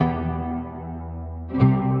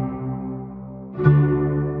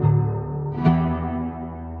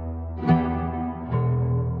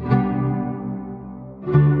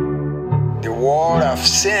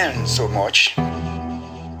Amen so much.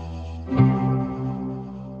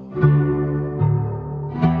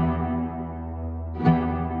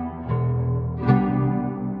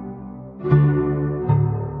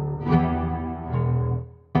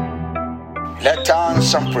 Let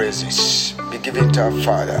thanks and praises be given to our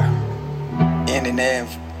Father in the name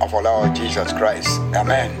of our Lord Jesus Christ.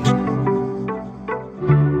 Amen.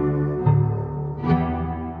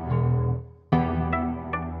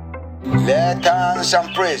 Let thanks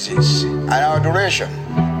and praises and adoration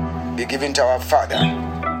be given to our Father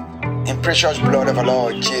in precious blood of our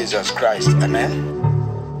Lord Jesus Christ. Amen.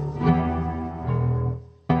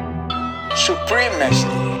 Supremacy,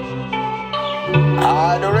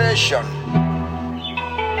 adoration,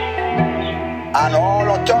 and all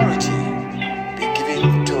authority be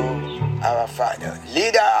given to our Father.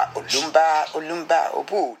 Leader, Olumba,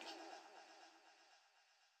 Obud.